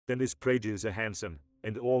Dennis Prager is a handsome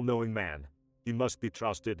and all-knowing man. He must be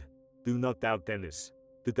trusted. Do not doubt Dennis.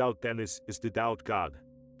 To doubt Dennis is to doubt God.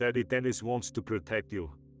 Daddy Dennis wants to protect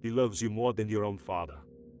you. He loves you more than your own father.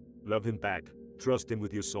 Love him back. Trust him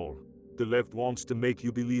with your soul. The left wants to make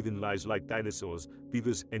you believe in lies like dinosaurs,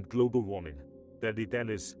 beavers, and global warming. Daddy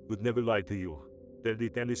Dennis would never lie to you. Daddy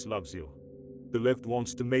Dennis loves you. The left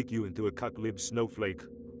wants to make you into a cuck-libbed snowflake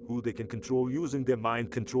who they can control using their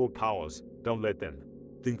mind control powers. Don't let them.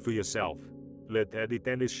 Think for yourself. Let Daddy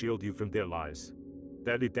Dennis shield you from their lies.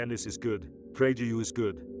 Daddy Dennis is good. Pray to you is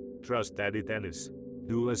good. Trust Daddy Dennis.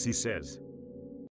 Do as he says.